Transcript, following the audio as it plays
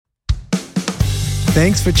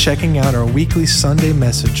Thanks for checking out our weekly Sunday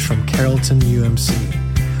message from Carrollton UMC.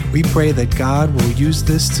 We pray that God will use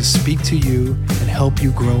this to speak to you and help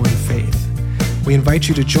you grow in faith. We invite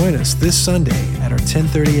you to join us this Sunday at our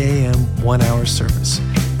 10:30 a.m. 1-hour service,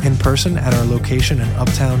 in person at our location in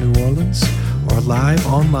Uptown New Orleans, or live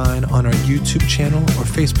online on our YouTube channel or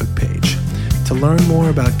Facebook page. To learn more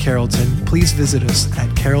about Carrollton, please visit us at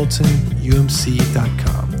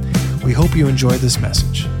carrolltonumc.com. We hope you enjoy this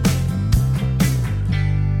message.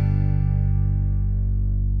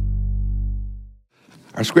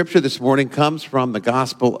 Our scripture this morning comes from the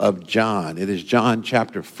Gospel of John. It is John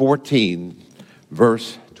chapter 14,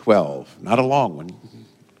 verse 12. Not a long one,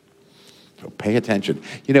 so pay attention.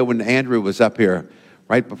 You know, when Andrew was up here,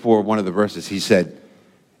 right before one of the verses, he said,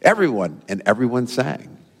 everyone, and everyone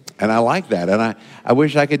sang. And I like that, and I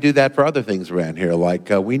wish I could do that for other things around here, like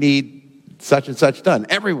we need such and such done,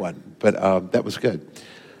 everyone. But that was good.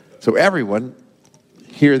 So everyone,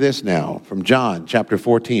 hear this now from John chapter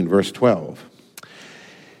 14, verse 12.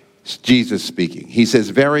 It's Jesus speaking. He says,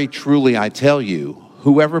 very truly I tell you,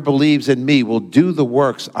 whoever believes in me will do the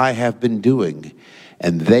works I have been doing,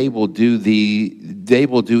 and they will do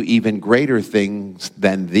even greater things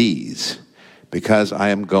than these, because I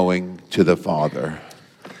am going to the Father.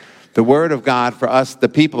 The word of God for us, the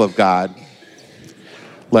people of God.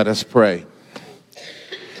 Let us pray.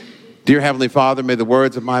 Dear Heavenly Father, may the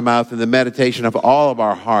words of my mouth and the meditation of all of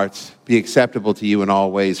our hearts be acceptable to you in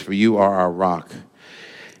all ways, for you are our rock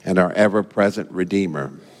and our ever-present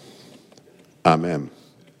Redeemer. Amen.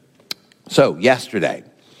 So, yesterday,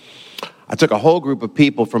 I took a whole group of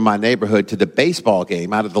people from my neighborhood to the baseball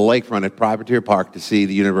game out of the lakefront at Privateer Park to see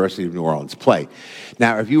the University of New Orleans play.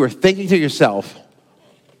 Now, if you were thinking to yourself,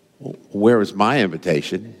 where is my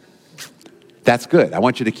invitation? That's good. I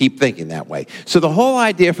want you to keep thinking that way. So the whole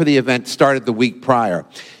idea for the event started the week prior.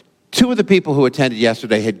 Two of the people who attended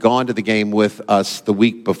yesterday had gone to the game with us the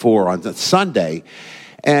week before on Sunday.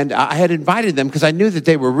 And I had invited them because I knew that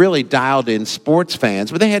they were really dialed-in sports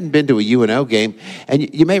fans, but they hadn't been to a UNO game.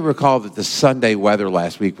 And you may recall that the Sunday weather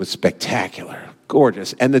last week was spectacular,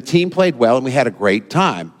 gorgeous. And the team played well, and we had a great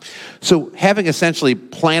time. So having essentially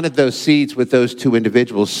planted those seeds with those two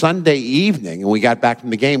individuals, Sunday evening, and we got back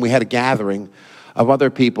from the game, we had a gathering of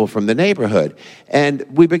other people from the neighborhood. And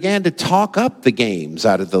we began to talk up the games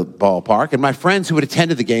out of the ballpark. And my friends who had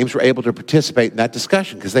attended the games were able to participate in that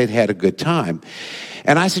discussion because they'd had a good time.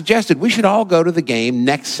 And I suggested we should all go to the game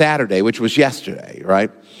next Saturday, which was yesterday, right?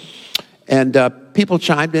 And people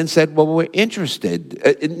chimed in and said, well, we're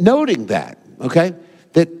interested, noting that, okay?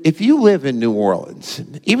 That if you live in New Orleans,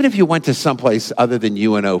 even if you went to someplace other than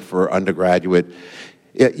UNO for undergraduate,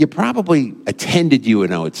 you probably attended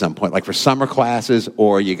UNO at some point, like for summer classes,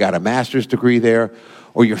 or you got a master's degree there,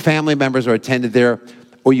 or your family members are attended there,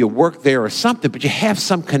 or you work there or something, but you have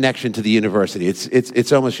some connection to the university.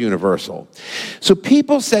 It's almost universal. So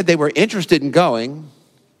people said they were interested in going,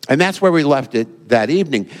 and that's where we left it that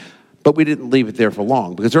evening. But we didn't leave it there for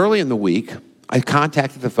long, because early in the week, I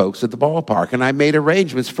contacted the folks at the ballpark, and I made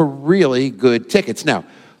arrangements for really good tickets. Now,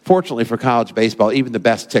 fortunately for college baseball, even the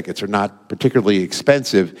best tickets are not particularly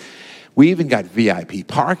expensive. We even got VIP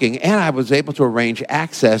parking, and I was able to arrange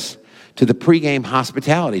access to the pregame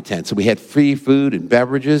hospitality tent. So we had free food and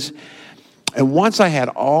beverages. And once I had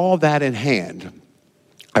all that in hand,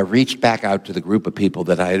 I reached back out to the group of people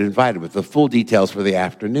that I had invited with the full details for the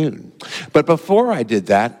afternoon. But before I did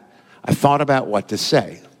that, I thought about what to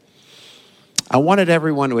say. I wanted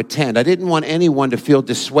everyone to attend. I didn't want anyone to feel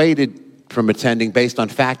dissuaded from attending based on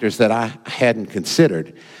factors that I hadn't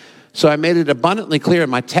considered. So I made it abundantly clear in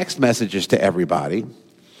my text messages to everybody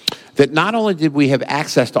that not only did we have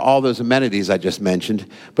access to all those amenities I just mentioned,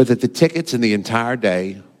 but that the tickets and the entire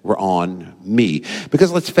day were on me.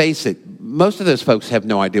 Because let's face it, most of those folks have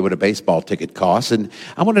no idea what a baseball ticket costs, and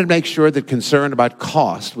I wanted to make sure that concern about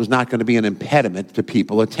cost was not going to be an impediment to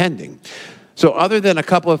people attending. So other than a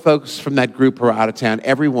couple of folks from that group who are out of town,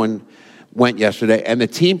 everyone went yesterday, and the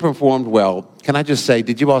team performed well. Can I just say,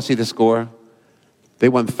 did you all see the score? They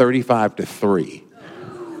won 35-3.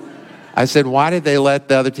 I said, why did they let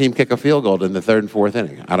the other team kick a field goal in the third and fourth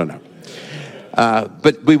inning? I don't know.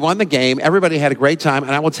 But we won the game. Everybody had a great time.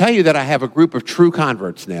 And I will tell you that I have a group of true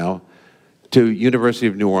converts now to University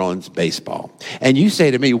of New Orleans baseball. And you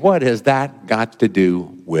say to me, what has that got to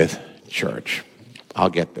do with church? I'll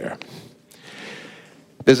get there.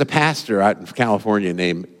 There's a pastor out in California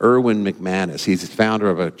named Erwin McManus. He's the founder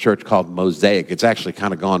of a church called Mosaic. It's actually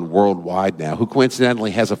kind of gone worldwide now, who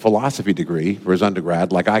coincidentally has a philosophy degree for his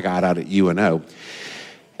undergrad, like I got out at UNO.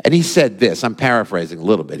 And he said this, I'm paraphrasing a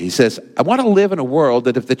little bit. He says, I want to live in a world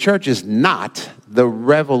that if the church is not the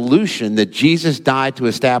revolution that Jesus died to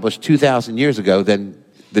establish 2,000 years ago, then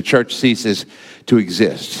the church ceases to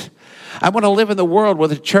exist. I want to live in the world where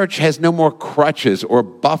the church has no more crutches or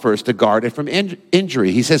buffers to guard it from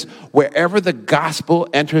injury. He says, wherever the gospel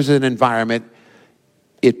enters an environment,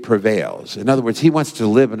 it prevails. In other words, he wants to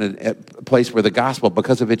live in a place where the gospel,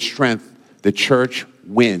 because of its strength, the church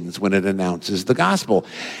wins when it announces the gospel.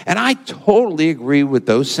 And I totally agree with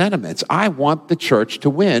those sentiments. I want the church to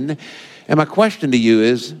win. And my question to you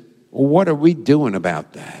is, what are we doing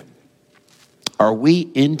about that? Are we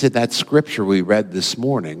into that scripture we read this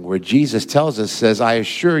morning where Jesus tells us, says, I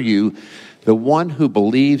assure you, the one who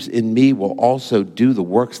believes in me will also do the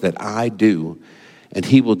works that I do, and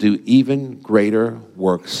he will do even greater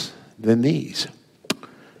works than these.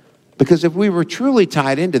 Because if we were truly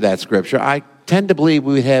tied into that scripture, I tend to believe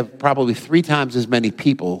we would have probably 3 times as many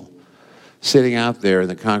people sitting out there in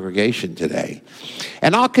the congregation today.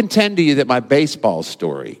 And I'll contend to you that my baseball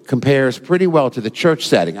story compares pretty well to the church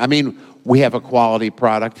setting. I mean, we have a quality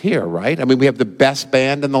product here, right? I mean, we have the best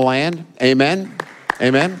band in the land. Amen?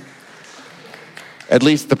 Amen? At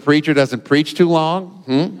least the preacher doesn't preach too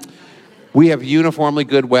long. We have uniformly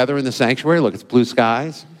good weather in the sanctuary. Look, it's blue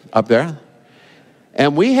skies up there.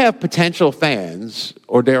 And we have potential fans,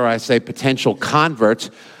 or dare I say potential converts,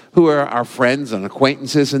 who are our friends and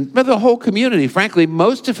acquaintances and the whole community, frankly,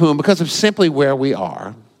 most of whom, because of simply where we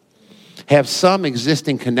are, have some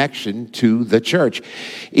existing connection to the church,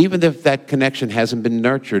 even if that connection hasn't been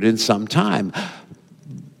nurtured in some time.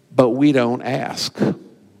 But we don't ask.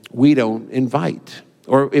 We don't invite.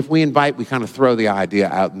 Or if we invite, we kind of throw the idea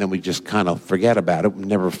out and then we just kind of forget about it and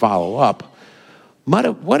never follow up.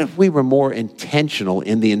 What if we were more intentional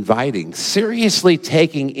in the inviting, seriously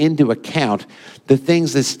taking into account the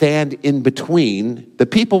things that stand in between the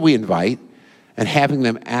people we invite and having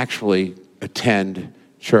them actually attend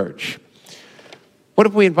church? What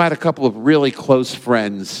if we invite a couple of really close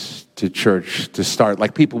friends to church to start,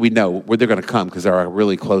 like people we know where they're going to come because they're our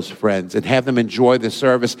really close friends, and have them enjoy the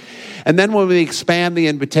service? And then when we expand the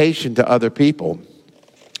invitation to other people,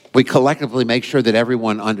 we collectively make sure that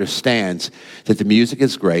everyone understands that the music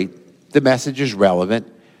is great, the message is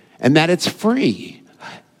relevant, and that it's free.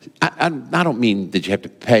 I don't mean that you have to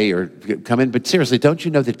pay or come in, but seriously, don't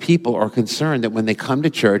you know that people are concerned that when they come to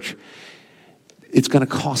church, it's going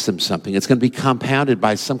to cost them something. It's going to be compounded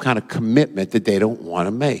by some kind of commitment that they don't want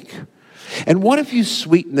to make. And what if you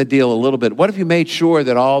sweeten the deal a little bit? What if you made sure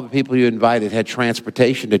that all the people you invited had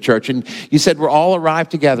transportation to church, and you said we'll all arrive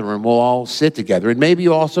together and we'll all sit together, and maybe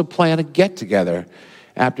you also plan a get-together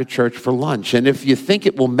after church for lunch. And if you think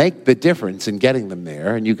it will make the difference in getting them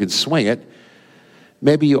there and you can swing it,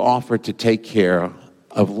 maybe you offer to take care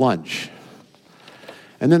of lunch.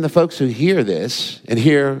 And then the folks who hear this and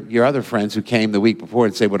hear your other friends who came the week before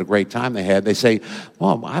and say what a great time they had, they say,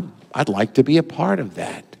 well, I'd like to be a part of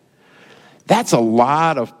that. That's a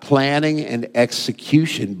lot of planning and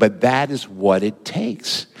execution, but that is what it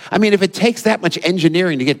takes. I mean, if it takes that much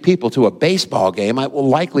engineering to get people to a baseball game, it will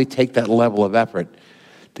likely take that level of effort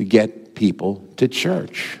to get people to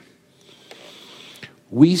church.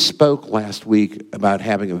 We spoke last week about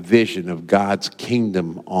having a vision of God's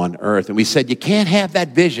kingdom on earth. And we said you can't have that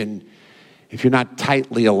vision if you're not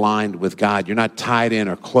tightly aligned with God. You're not tied in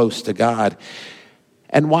or close to God.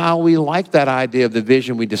 And while we like that idea of the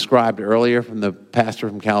vision we described earlier from the pastor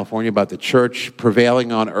from California about the church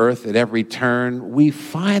prevailing on earth at every turn, we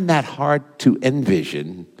find that hard to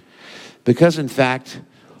envision because, in fact,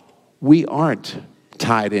 we aren't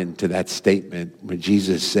tied into that statement when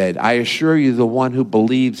Jesus said, I assure you the one who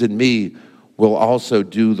believes in me will also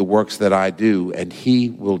do the works that I do, and he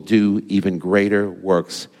will do even greater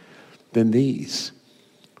works than these.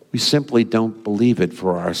 We simply don't believe it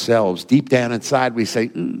for ourselves. Deep down inside, we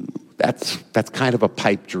say, ooh, that's kind of a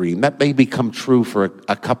pipe dream. That may become true for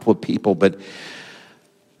a couple of people, but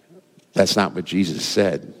that's not what Jesus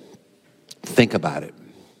said. Think about it.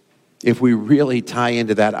 If we really tie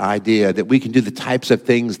into that idea that we can do the types of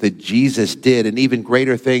things that Jesus did and even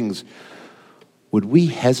greater things, would we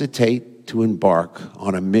hesitate to embark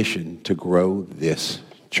on a mission to grow this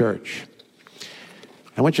church?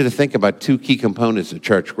 I want you to think about 2 key components of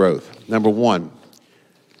church growth. Number 1,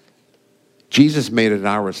 Jesus made it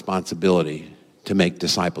our responsibility to make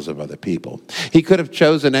disciples of other people. He could have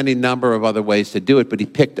chosen any number of other ways to do it, but he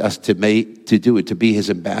picked us to do it, to be his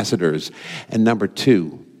ambassadors. And number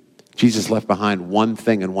 2, Jesus left behind one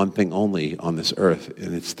thing and one thing only on this earth,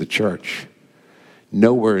 and it's the church.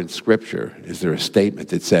 Nowhere in Scripture is there a statement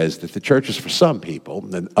that says that the church is for some people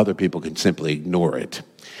and then other people can simply ignore it.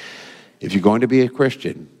 If you're going to be a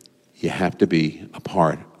Christian, you have to be a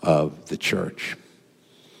part of the church.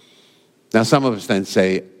 Now, some of us then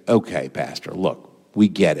say, okay, Pastor, look, we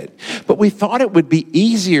get it. But we thought it would be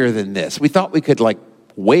easier than this. We thought we could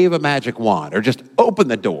wave a magic wand or just open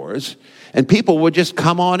the doors and people would just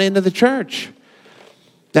come on into the church.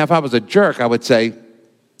 Now, if I was a jerk, I would say,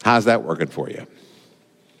 how's that working for you?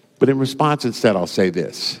 But in response, instead, I'll say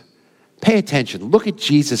this. Pay attention. Look at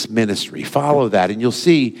Jesus' ministry. Follow that, and you'll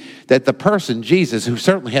see that the person, Jesus, who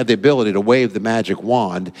certainly had the ability to wave the magic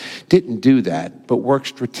wand, didn't do that, but worked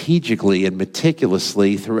strategically and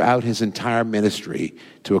meticulously throughout his entire ministry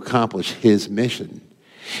to accomplish his mission.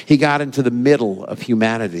 He got into the middle of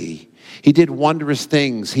humanity. He did wondrous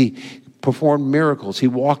things. He performed miracles. He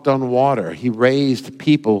walked on water. He raised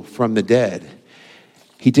people from the dead.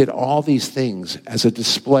 He did all these things as a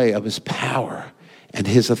display of his power and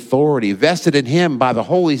his authority, vested in him by the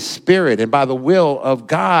Holy Spirit and by the will of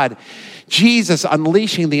God. Jesus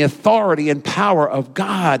unleashing the authority and power of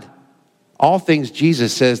God. All things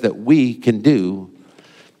Jesus says that we can do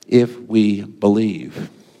if we believe.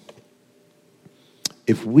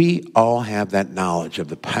 If we all have that knowledge of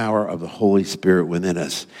the power of the Holy Spirit within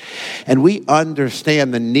us, and we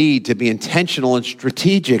understand the need to be intentional and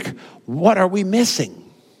strategic, what are we missing?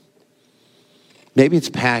 Maybe it's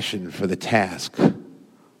passion for the task.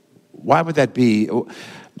 Why would that be?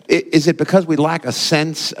 Is it because we lack a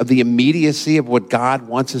sense of the immediacy of what God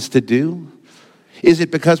wants us to do? Is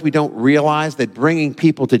it because we don't realize that bringing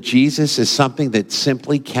people to Jesus is something that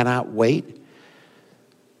simply cannot wait?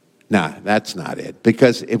 No, that's not it.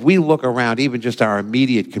 Because if we look around even just our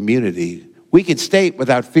immediate community, we can state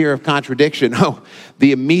without fear of contradiction, oh,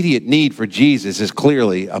 the immediate need for Jesus is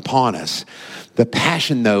clearly upon us. The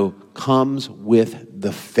passion, though, comes with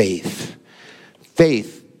the faith.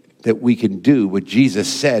 Faith that we can do what Jesus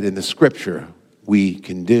said in the scripture we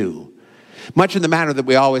can do. Much in the manner that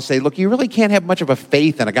we always say, look, you really can't have much of a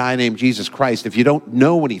faith in a guy named Jesus Christ if you don't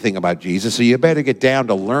know anything about Jesus, so you better get down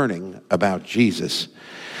to learning about Jesus.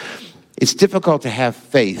 It's difficult to have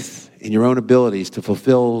faith in your own abilities to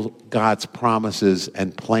fulfill God's promises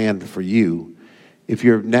and plan for you if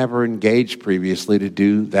you've never engaged previously to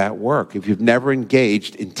do that work, if you've never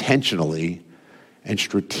engaged intentionally and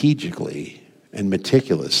strategically and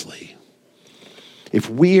meticulously. If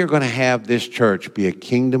we are going to have this church be a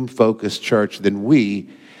kingdom-focused church, then we,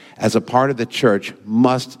 as a part of the church,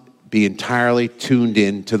 must be entirely tuned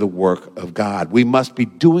in to the work of God. We must be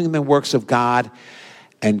doing the works of God,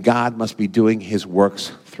 and God must be doing his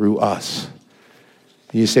works through us.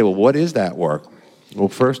 And you say, well, what is that work? Well,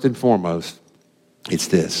 first and foremost, it's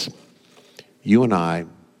this. You and I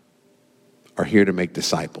are here to make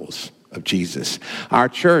disciples of Jesus. Our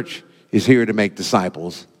church is here to make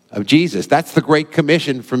disciples of Jesus. That's the Great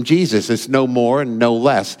Commission from Jesus. It's no more and no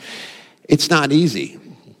less. It's not easy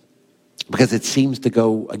because it seems to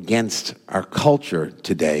go against our culture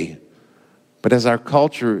today. But as our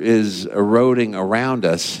culture is eroding around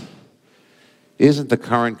us, isn't the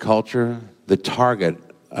current culture the target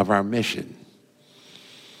of our mission?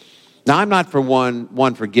 Now, I'm not for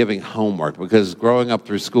one for giving homework, because growing up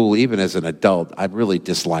through school, even as an adult, I really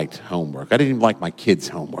disliked homework. I didn't even like my kids'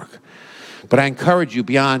 homework. But I encourage you,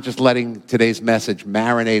 beyond just letting today's message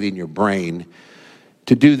marinate in your brain,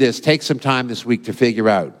 to do this. Take some time this week to figure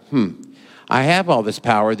out, I have all this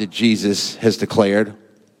power that Jesus has declared.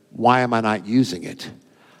 Why am I not using it?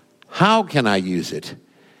 How can I use it?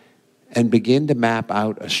 And begin to map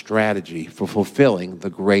out a strategy for fulfilling the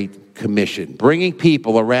Great Commission, bringing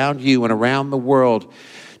people around you and around the world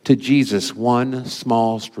to Jesus one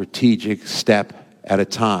small strategic step at a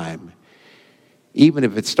time, even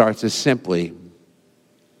if it starts as simply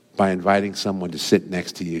by inviting someone to sit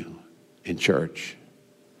next to you in church.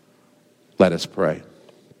 Let us pray.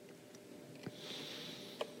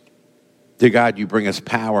 Dear God, you bring us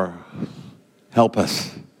power. Help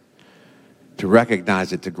us to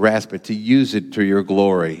recognize it, to grasp it, to use it to your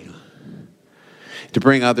glory, to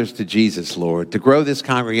bring others to Jesus, Lord, to grow this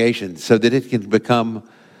congregation so that it can become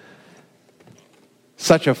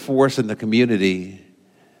such a force in the community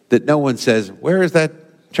that no one says, where is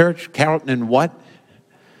that church? Carrollton and what?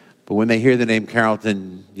 But when they hear the name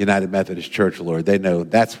Carrollton United Methodist Church, Lord, they know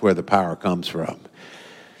that's where the power comes from.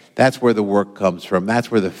 That's where the work comes from.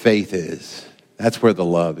 That's where the faith is. That's where the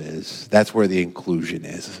love is. That's where the inclusion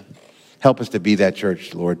is. Help us to be that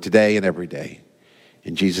church, Lord, today and every day.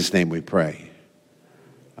 In Jesus' name we pray.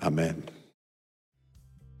 Amen.